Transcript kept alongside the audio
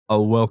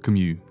I'll welcome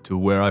you to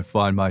where I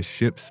find my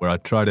ships, where I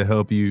try to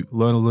help you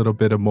learn a little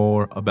bit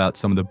more about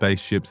some of the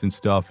base ships in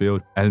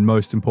Starfield, and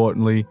most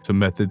importantly, some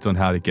methods on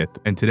how to get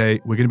them. And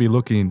today, we're going to be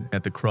looking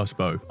at the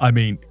Crossbow. I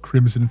mean,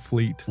 Crimson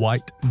Fleet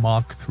White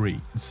Mark III.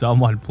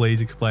 Someone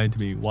please explain to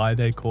me why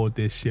they called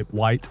this ship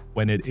white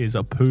when it is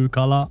a poo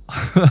color.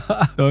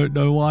 Don't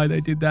know why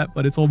they did that,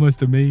 but it's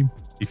almost a meme.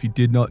 If you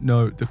did not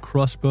know, the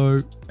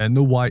Crossbow and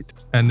the White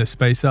and the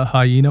Spacer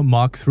Hyena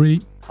Mark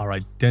III are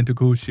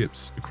identical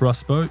ships. The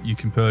Crossbow you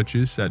can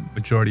purchase at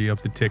majority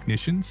of the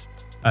technicians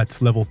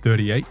at level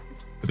 38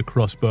 for the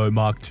Crossbow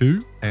Mark II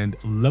and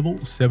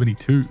level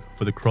 72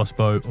 for the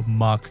Crossbow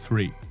Mark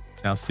III.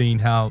 Now, seeing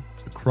how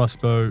the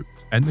Crossbow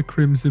and the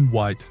Crimson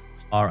White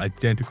are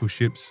identical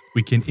ships,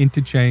 we can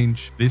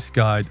interchange this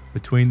guide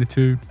between the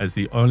two, as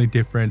the only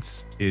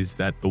difference is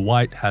that the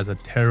White has a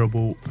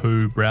terrible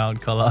poo brown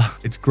color.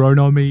 It's grown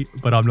on me,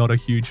 but I'm not a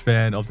huge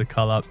fan of the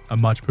color. I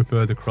much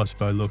prefer the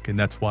Crossbow look, and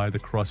that's why the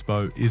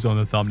Crossbow is on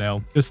the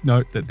thumbnail. Just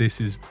note that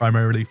this is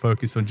primarily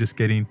focused on just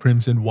getting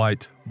Crimson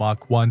White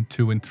Mark 1,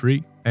 2, and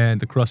 3.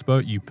 And the Crossbow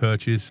you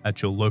purchase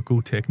at your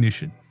local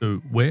technician. So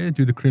where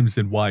do the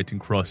Crimson White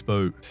and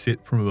Crossbow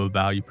sit from a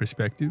value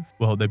perspective?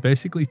 Well, they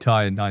basically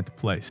tie in 9th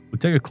place. We'll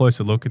take a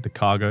closer look at the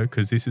cargo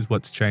because this is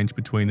what's changed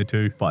between the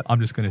two, but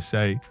I'm just going to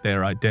say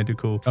they're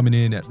identical, coming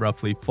in at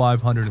roughly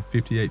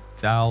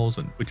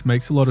 558,000, which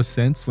makes a lot of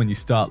sense when you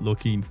start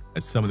looking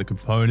at some of the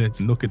components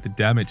and look at the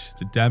damage.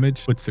 The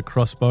damage puts the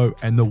Crossbow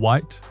and the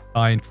White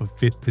tying for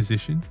 5th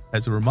position,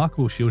 has a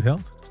remarkable shield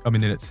health,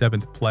 coming in at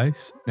 7th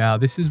place. Now,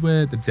 this is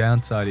where the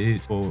downside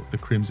is for the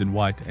Crimson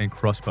White and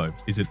Crossbow,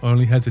 is it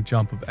only has a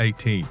jump of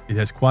 18. It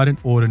has quite an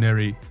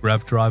ordinary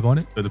Grav Drive on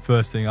it. So the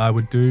first thing I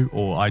would do,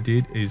 or I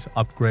did, is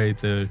upgrade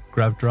the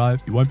Grav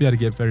Drive. You won't be able to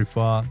get very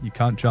far. You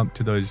can't jump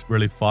to those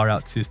really far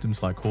out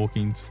systems like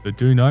Hawking's. So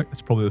do note,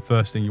 that's probably the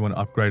first thing you want to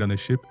upgrade on this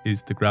ship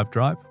is the Grav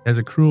Drive. It has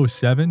a crew of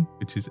 7,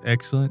 which is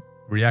excellent.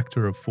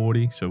 Reactor of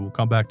 40, so we'll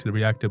come back to the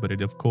Reactor, but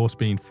it of course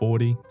being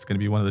 40, it's going to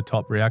be one of the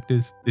top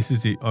reactors. This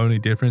is the only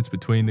difference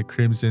between the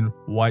Crimson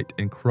White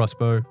and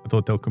Crossbow. I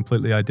thought they were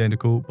completely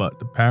identical, but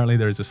apparently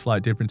there is a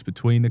slight difference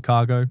between the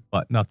cargo,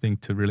 but nothing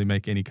to really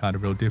make any kind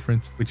of real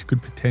difference, which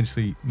could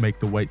potentially make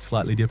the weight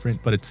slightly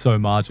different, but it's so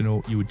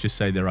marginal you would just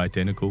say they're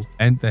identical,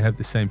 and they have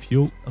the same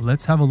fuel.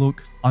 Let's have a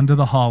look under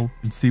the hull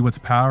and see what's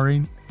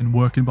powering and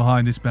working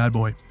behind this bad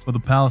boy. Well, the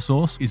power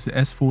source is the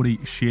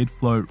S40 Shared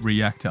Flow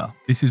Reactor.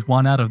 This is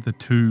one out of the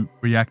 2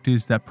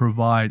 reactors that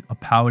provide a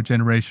power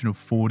generation of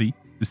 40.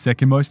 The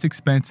second most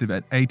expensive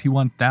at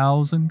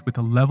 81,000 with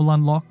a level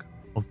unlock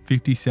of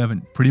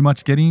 57. Pretty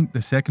much getting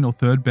the second or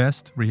third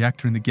best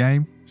reactor in the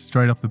game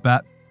straight off the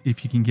bat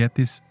if you can get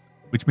this,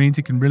 which means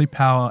it can really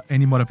power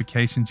any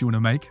modifications you want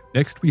to make.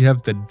 Next, we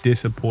have the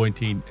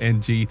disappointing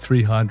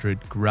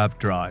NG300 Grav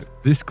Drive.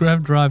 This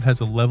Grav Drive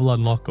has a level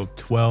unlock of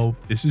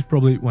 12. This is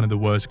probably one of the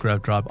worst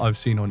Grav Drive I've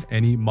seen on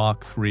any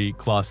Mark III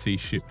Class C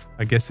ship.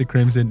 I guess the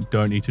Crimson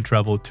don't need to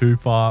travel too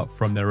far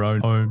from their own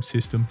home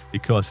system.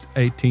 It costs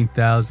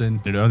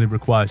 18,000. It only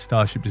requires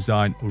Starship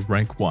Design or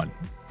Rank 1.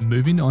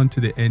 Moving on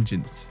to the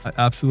engines, I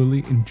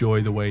absolutely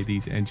enjoy the way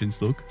these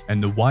engines look,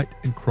 and the White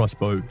and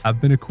Crossbow have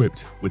been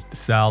equipped with the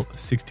SAL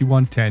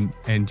 6110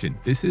 engine.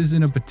 This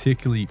isn't a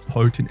particularly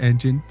potent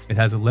engine. It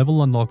has a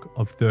level unlock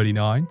of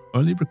 39,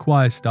 only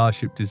requires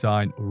Starship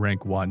Design or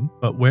Rank 1,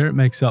 but where it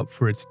makes up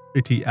for its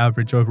pretty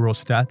average overall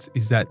stats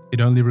is that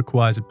it only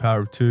requires a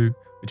power of 2,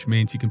 which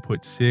means you can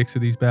put 6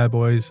 of these bad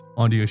boys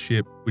onto your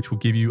ship, which will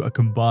give you a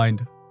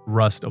combined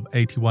thrust of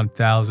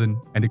 81,000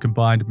 and a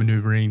combined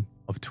maneuvering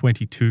of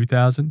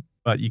 22,000.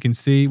 But you can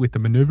see with the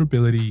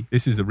maneuverability,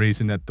 this is the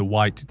reason that the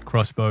White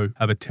Crossbow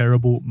have a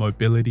terrible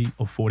mobility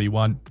of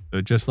 41.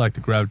 So just like the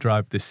Grav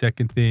Drive, the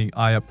second thing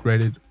I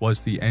upgraded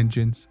was the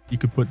engines. You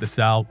could put the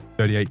SAL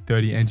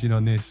 3830 engine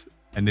on this,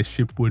 and this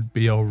ship would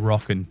be a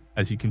rockin',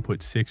 as you can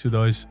put 6 of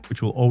those,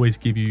 which will always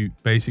give you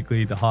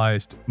basically the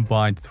highest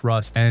combined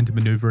thrust and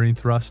maneuvering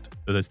thrust.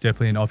 So that's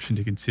definitely an option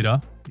to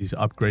consider, is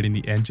upgrading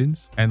the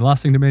engines. And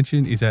last thing to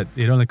mention is that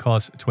it only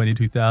costs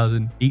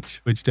 22,000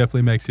 each, which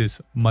definitely makes this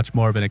much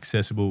more of an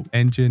accessible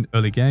engine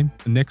early game.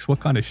 And next, what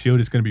kind of shield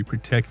is going to be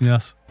protecting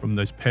us from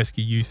those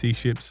pesky UC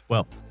ships?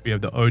 Well, we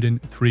have the Odin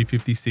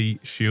 350C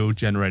shield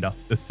generator,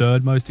 the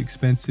third most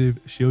expensive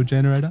shield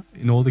generator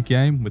in all the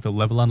game with a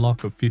level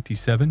unlock of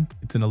 57.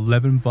 It's an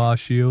 11 bar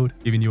shield,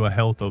 giving you a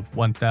health of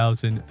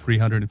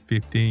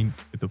 1,315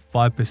 with a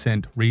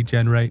 5%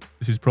 regenerate.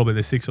 This is probably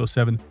the 6th or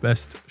 7th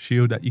best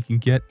shield that you can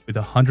get with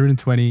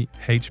 120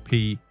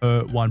 HP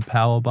per 1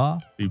 power bar.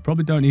 You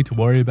probably don't need to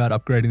worry about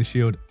upgrading the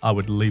shield. I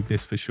would leave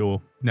this for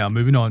sure. Now,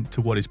 moving on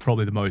to what is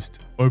probably the most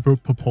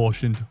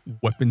over-proportioned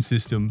weapon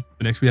system.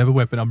 The next we have a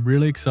weapon I'm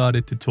really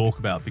excited to talk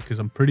about because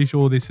I'm pretty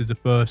sure this is the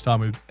first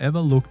time we've ever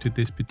looked at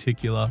this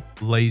particular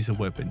laser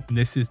weapon. And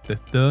this is the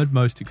 3rd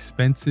most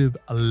expensive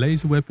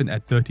laser weapon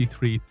at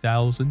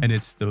 33,000, and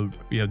it's the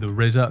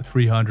Reza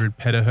 300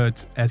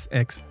 petahertz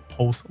SX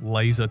pulse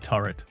laser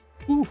turret.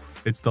 Oof,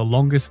 it's the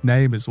longest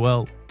name as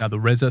well. Now the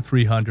Reza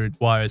 300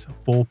 requires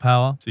 4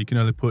 power, so you can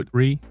only put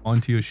 3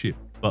 onto your ship.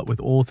 But with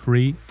all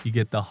three, you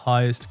get the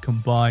highest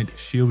combined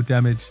shield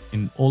damage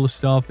in all of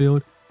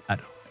Starfield at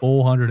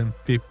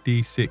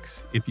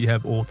 456 if you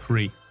have all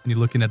three. And you're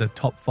looking at a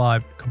top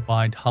 5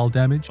 combined hull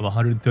damage of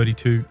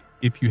 132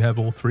 if you have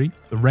all three.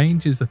 The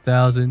range is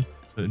 1,000,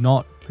 so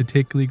not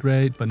particularly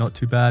great, but not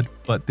too bad.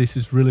 But this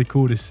is really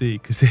cool to see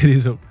because it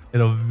is a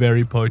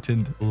very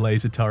potent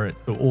laser turret.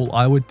 So all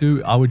I would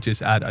do, I would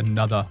just add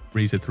another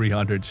Reactor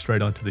 300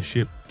 straight onto the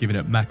ship, giving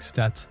it max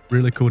stats.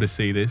 Really cool to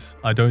see this.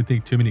 I don't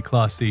think too many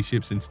Class C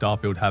ships in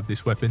Starfield have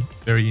this weapon.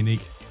 Very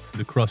unique to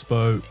the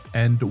Crossbow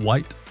and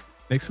Wight.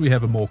 Next, we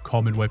have a more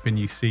common weapon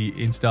you see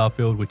in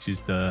Starfield, which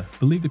is I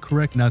believe the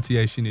correct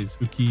pronunciation is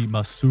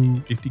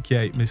Tsukimasu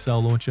 50k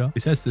missile launcher.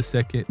 This has the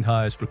second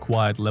highest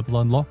required level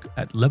unlock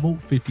at level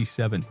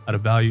 57 at a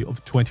value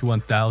of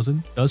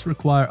 21,000. Does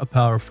require a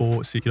power of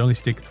 4, so you can only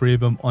stick 3 of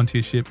them onto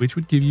your ship, which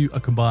would give you a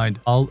combined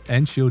hull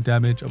and shield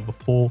damage of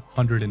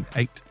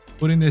 408,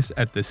 putting this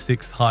at the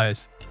 6th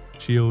highest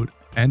shield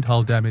and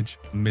hull damage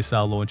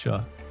missile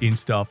launcher in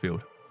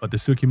Starfield. But the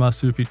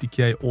Tsukimasu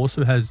 50k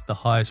also has the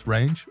highest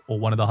range, or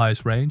one of the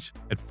highest range,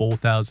 at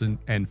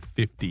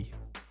 4,050.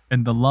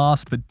 And the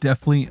last, but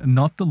definitely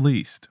not the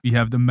least, we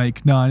have the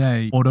Make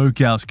 9A Auto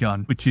Gauss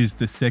Gun, which is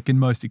the second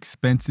most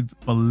expensive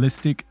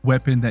ballistic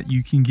weapon that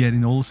you can get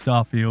in all of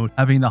Starfield,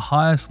 having the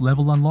highest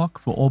level unlock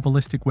for all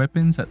ballistic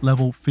weapons at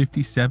level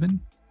 57.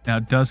 Now,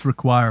 it does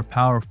require a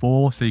power of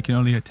 4, so you can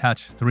only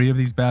attach 3 of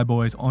these bad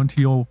boys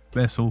onto your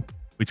vessel,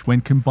 which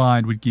when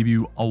combined would give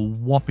you a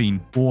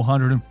whopping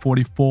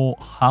 444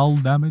 hull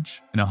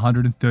damage and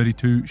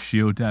 132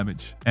 shield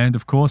damage. And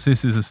of course,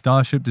 this is a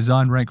Starship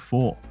Design Rank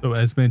 4. So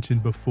as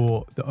mentioned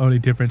before, the only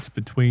difference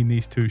between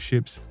these two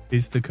ships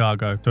is the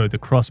cargo. So the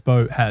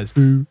Crossbow has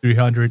 2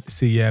 300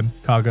 cm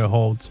cargo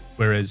holds,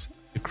 whereas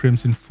the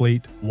Crimson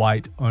Fleet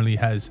Wight only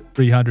has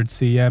 300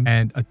 cm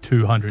and a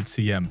 200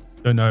 cm.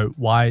 Don't know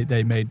why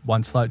they made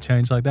one slight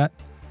change like that,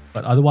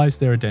 but otherwise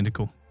they're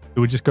identical. So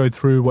we'll just go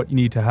through what you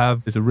need to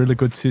have. There's a really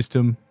good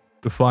system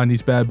to find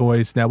these bad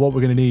boys. Now, what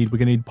we're going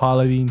to need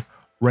piloting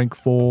rank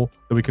 4,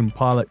 so we can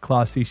pilot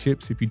Class C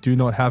ships. If you do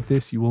not have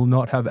this, you will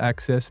not have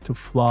access to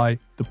fly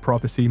the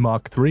Prophecy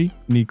Mark 3. You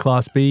need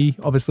Class B,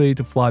 obviously,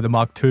 to fly the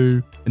Mark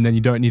 2, and then you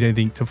don't need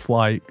anything to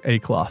fly A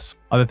class.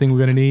 Other thing we're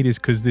going to need is,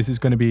 because this is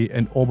going to be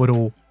an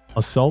orbital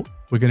assault,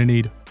 we're going to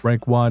need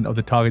rank 1 of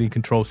the targeting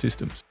control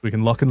systems. We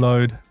can lock and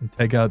load and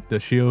take out the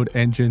shield,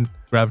 engine,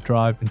 Grav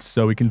Drive, and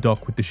so we can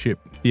dock with the ship.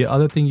 The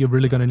other thing you're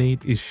really going to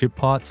need is ship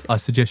parts. I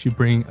suggest you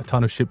bring a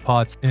ton of ship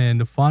parts.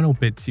 And the final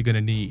bits you're going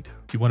to need,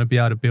 you want to be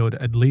able to build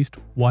at least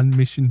 1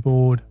 mission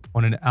board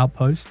on an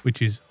outpost,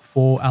 which is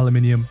 4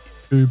 aluminium,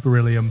 2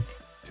 beryllium,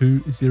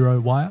 2 zero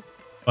wire.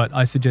 But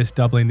I suggest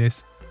doubling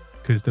this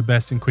because the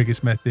best and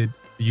quickest method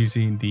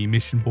using the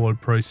mission board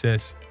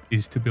process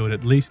is to build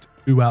at least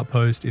 2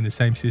 outposts in the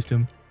same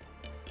system.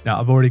 Now,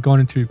 I've already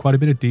gone into quite a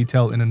bit of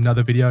detail in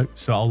another video,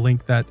 so I'll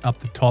link that up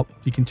the top.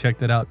 You can check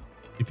that out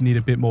if you need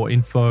a bit more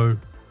info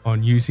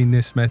on using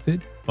this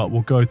method, but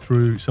we'll go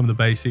through some of the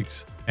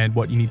basics and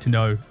what you need to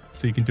know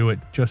so you can do it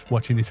just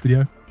watching this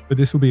video. But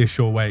this will be a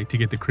sure way to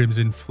get the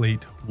Crimson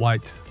Fleet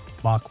Wight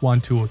Mark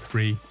 1, 2, or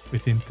 3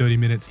 within 30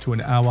 minutes to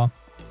an hour.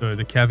 So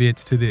the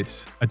caveats to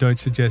this, I don't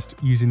suggest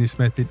using this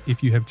method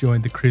if you have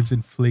joined the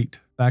Crimson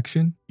Fleet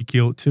faction. You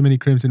kill too many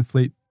Crimson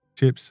Fleet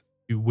ships,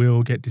 you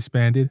will get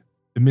disbanded.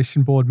 The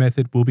mission board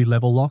method will be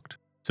level locked.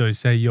 So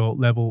say you're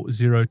level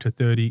 0 to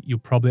 30, you're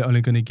probably only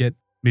going to get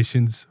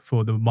missions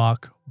for the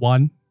Mark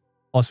 1,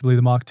 possibly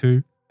the Mark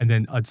 2. And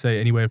then I'd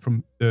say anywhere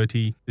from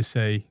 30 to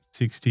say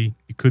 60.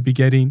 You could be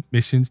getting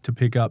missions to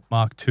pick up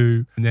Mark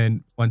 2. And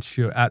then once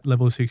you're at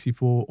level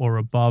 64 or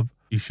above,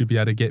 you should be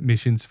able to get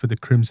missions for the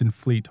Crimson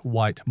Fleet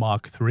Wight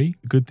Mark 3.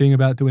 The good thing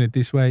about doing it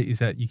this way is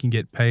that you can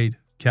get paid,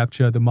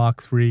 capture the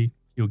Mark 3,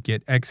 you'll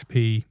get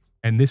XP.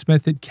 And this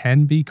method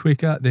can be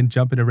quicker than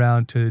jumping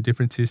around to a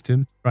different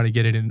system, trying to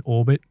get it in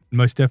orbit.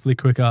 Most definitely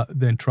quicker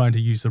than trying to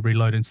use the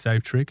reload and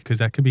save trick, because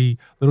that can be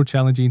a little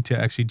challenging to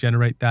actually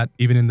generate that.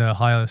 Even in the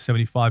higher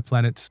 75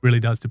 planets, really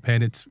does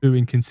depend. It's too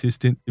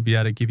inconsistent to be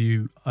able to give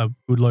you a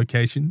good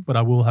location, but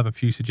I will have a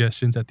few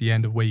suggestions at the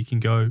end of where you can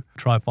go,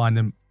 try and find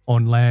them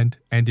on land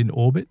and in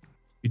orbit.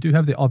 You do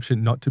have the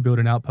option not to build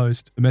an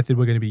outpost. The method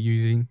we're going to be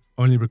using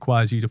only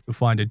requires you to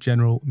find a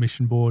general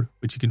mission board,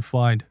 which you can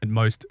find at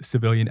most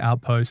civilian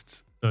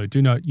outposts. So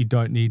do note, you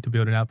don't need to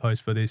build an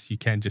outpost for this. You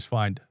can just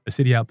find a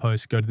city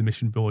outpost, go to the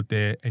mission board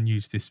there and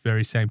use this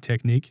very same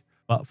technique.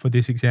 But for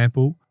this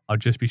example, I'll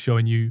just be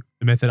showing you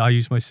the method I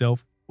use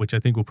myself, which I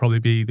think will probably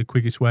be the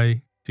quickest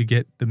way to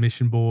get the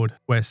mission board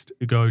quest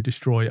to go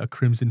destroy a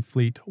Crimson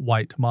Fleet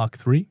Wight Mark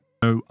 3.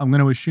 So I'm going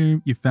to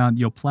assume you found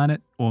your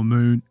planet or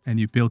moon and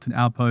you've built an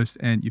outpost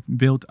and you've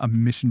built a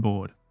mission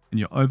board and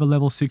you're over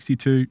level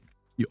 62.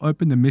 You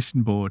open the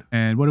mission board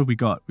and what have we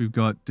got? We've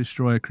got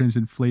destroy a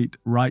Crimson Fleet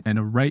right and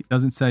a rate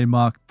doesn't say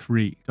Mark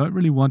 3. Don't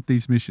really want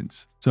these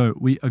missions. So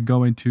we are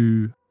going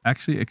to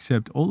actually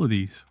accept all of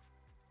these.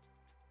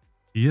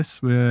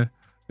 Yes, we're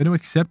going to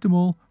accept them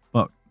all,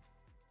 but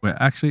we're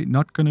actually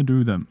not going to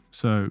do them.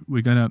 So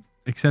we're going to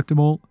accept them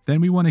all. Then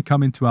we want to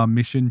come into our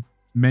mission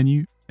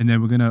menu and then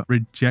we're going to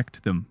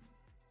reject them.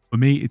 For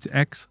me, it's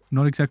X.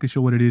 Not exactly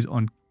sure what it is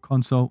on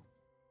console,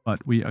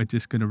 but we are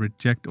just going to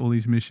reject all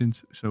these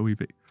missions. So we've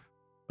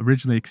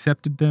originally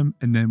accepted them,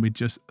 and then we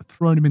just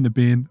thrown them in the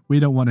bin. We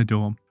don't want to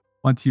do them.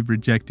 Once you've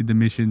rejected the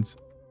missions,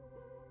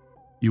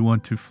 you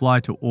want to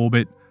fly to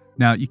orbit.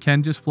 Now, you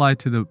can just fly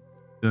to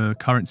the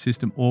current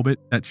system orbit.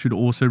 That should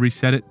also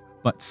reset it,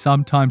 but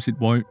sometimes it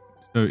won't.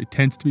 So it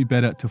tends to be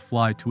better to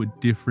fly to a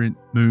different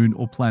moon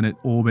or planet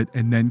orbit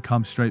and then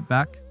come straight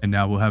back. And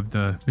now we'll have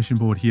the mission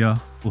board here.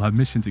 We'll have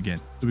missions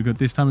again. So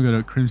this time we got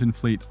a Crimson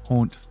Fleet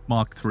Haunt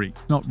Mark III.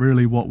 Not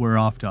really what we're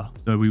after.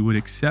 So we would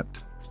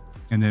accept,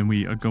 and then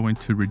we are going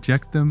to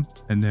reject them,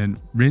 and then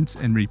rinse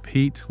and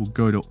repeat. We'll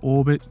go to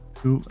orbit.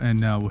 Ooh, and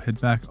now we'll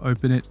head back,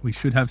 open it. We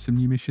should have some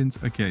new missions.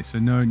 Okay, so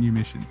no new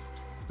missions.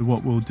 So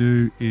what we'll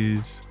do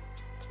is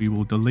we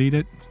will delete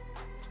it,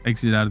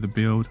 exit out of the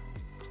build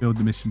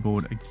the mission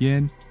board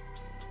again,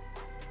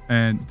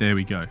 and there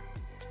we go.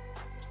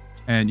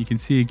 And you can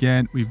see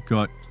again, we've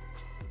got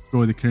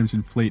destroy the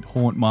Crimson Fleet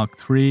Haunt Mark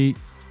III.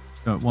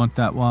 Don't want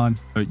that one.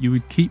 But you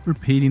would keep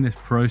repeating this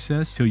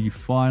process till you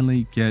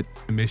finally get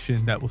a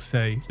mission that will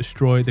say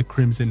destroy the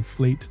Crimson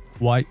Fleet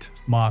Wight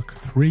Mark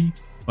III.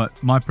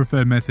 But my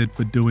preferred method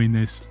for doing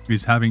this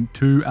is having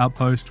 2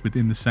 outposts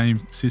within the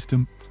same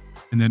system,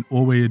 and then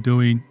all we are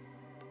doing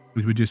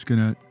is we're just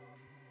gonna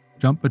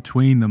jump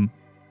between them.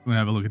 We're going to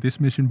have a look at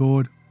this mission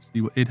board, see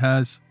what it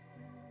has.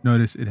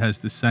 Notice it has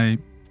the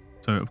same.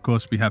 So, of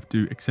course, we have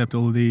to accept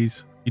all of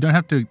these. You don't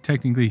have to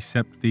technically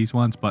accept these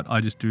ones, but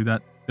I just do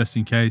that just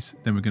in case.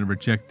 Then we're going to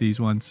reject these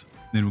ones.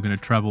 Then we're going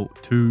to travel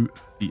to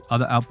the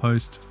other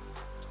outpost.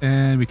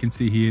 And we can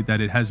see here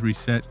that it has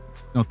reset.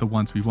 It's not the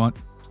ones we want.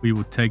 We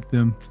will take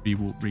them. We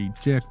will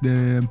reject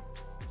them.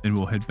 Then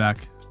we'll head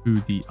back to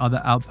the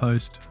other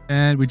outpost.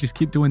 And we just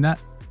keep doing that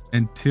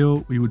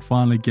until we would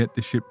finally get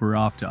the ship we're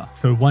after.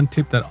 So one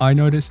tip that I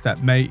noticed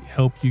that may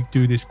help you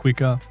do this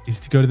quicker is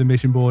to go to the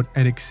mission board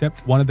and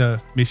accept one of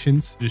the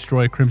missions,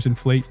 destroy a Crimson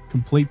Fleet,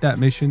 complete that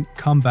mission,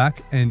 come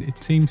back, and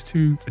it seems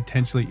to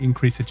potentially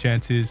increase the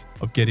chances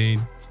of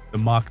getting the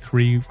Mark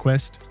III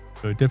quest.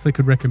 So definitely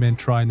could recommend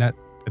trying that,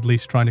 at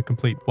least trying to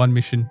complete one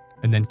mission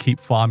and then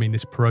keep farming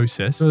this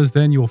process, because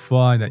then you'll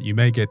find that you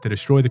may get to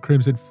destroy the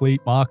Crimson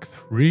Fleet Mark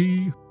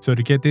III. So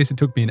to get this, it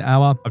took me an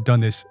hour. I've done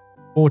this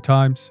 4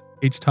 times.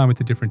 Each time with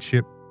a different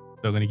ship.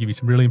 So I'm going to give you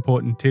some really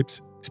important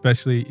tips,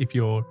 especially if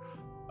you're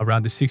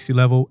around the 60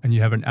 level and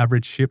you have an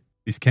average ship.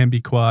 This can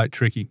be quite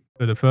tricky.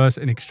 So the first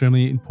and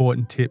extremely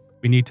important tip,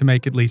 we need to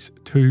make at least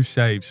 2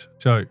 saves.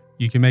 So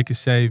you can make a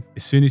save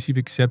as soon as you've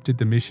accepted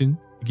the mission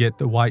to get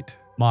the Wight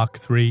Mark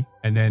III,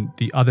 and then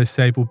the other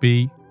save will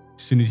be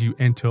as soon as you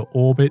enter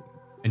orbit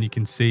and you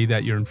can see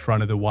that you're in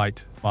front of the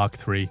Wight Mark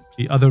III.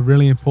 The other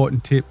really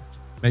important tip,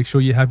 make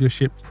sure you have your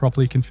ship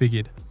properly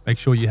configured. Make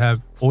sure you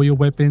have all your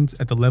weapons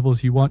at the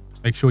levels you want.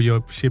 Make sure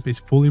your ship is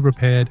fully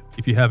repaired.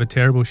 If you have a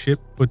terrible ship,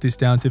 put this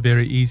down to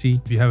very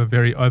easy. If you have a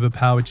very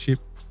overpowered ship,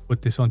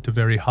 put this on to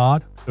very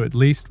hard. So at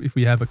least if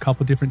we have a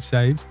couple different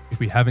saves, if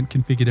we haven't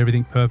configured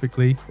everything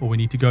perfectly, or we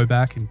need to go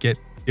back and get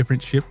a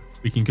different ship,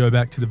 we can go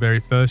back to the very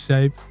first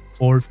save.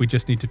 Or if we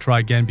just need to try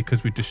again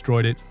because we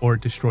destroyed it or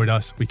it destroyed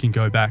us, we can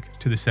go back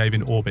to the save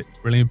in orbit.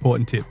 Really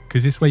important tip,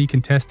 because this way you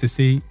can test to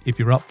see if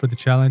you're up for the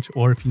challenge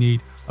or if you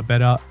need a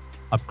better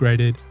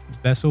upgraded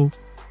vessel.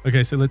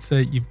 Okay, so let's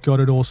say you've got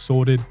it all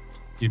sorted.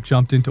 You've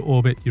jumped into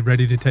orbit. You're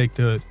ready to take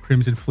the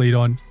Crimson Fleet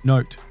on.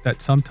 Note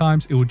that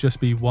sometimes it will just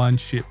be one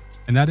ship,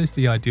 and that is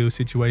the ideal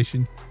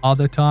situation.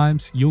 Other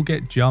times you'll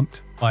get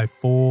jumped by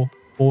 4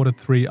 to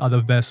 3 other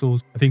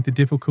vessels. I think the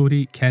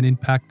difficulty can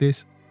impact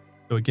this.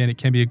 So again, it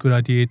can be a good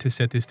idea to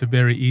set this to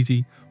very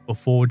easy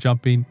before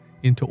jumping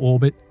into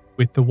orbit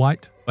with the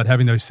Wight, but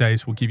having those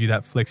saves will give you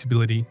that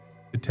flexibility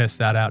to test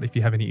that out if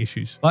you have any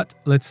issues. But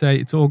let's say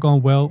it's all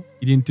gone well.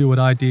 You didn't do what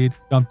I did,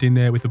 jumped in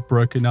there with a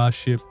broken ass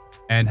ship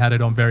and had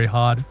it on very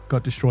hard,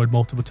 got destroyed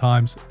multiple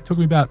times. It took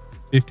me about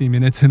 15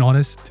 minutes in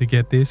honest to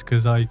get this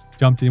because I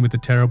jumped in with a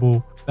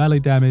terrible,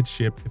 badly damaged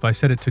ship. If I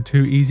set it to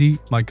too easy,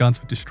 my guns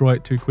would destroy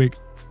it too quick.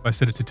 If I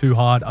set it to too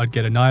hard, I'd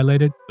get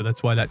annihilated. So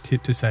that's why that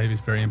tip to save is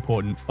very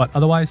important. But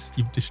otherwise,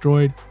 you've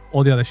destroyed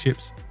all the other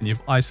ships and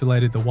you've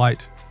isolated the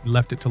Wight,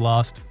 left it to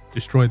last,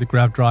 destroyed the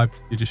Grav Drive,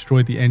 you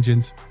destroyed the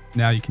engines.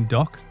 Now you can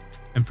dock.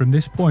 And from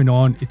this point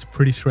on, it's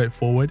pretty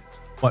straightforward.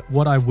 But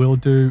what I will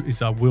do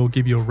is I will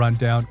give you a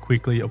rundown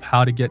quickly of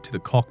how to get to the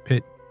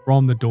cockpit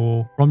from the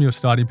door, from your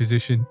starting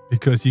position,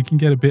 because you can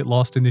get a bit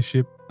lost in this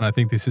ship. And I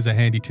think this is a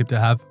handy tip to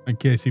have.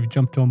 Okay, so if you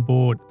jumped on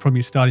board from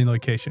your starting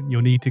location,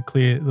 you'll need to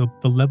clear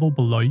the level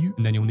below you,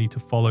 and then you'll need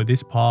to follow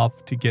this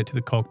path to get to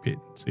the cockpit.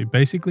 So you're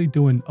basically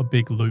doing a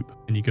big loop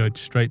and you go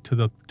straight to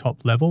the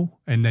top level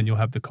and then you'll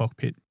have the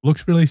cockpit.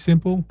 Looks really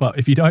simple, but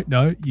if you don't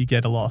know, you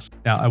get lost.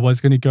 Now, I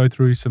was going to go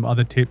through some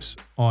other tips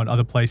on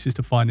other places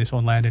to find this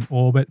on land and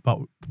orbit, but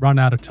run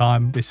out of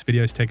time. This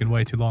video has taken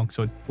way too long,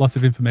 so lots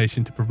of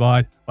information to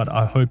provide, but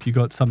I hope you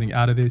got something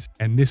out of this.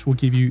 And this will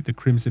give you the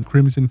Crimson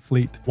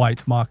Fleet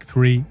Wight Mark Mark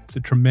III. It's a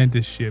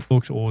tremendous ship.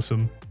 Looks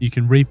awesome. You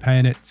can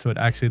repaint it so it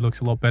actually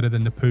looks a lot better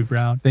than the Poo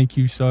Brown. Thank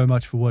you so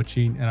much for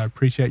watching, and I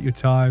appreciate your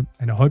time,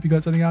 and I hope you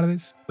got something out of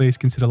this. Please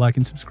consider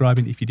liking and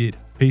subscribing if you did.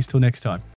 Peace till next time.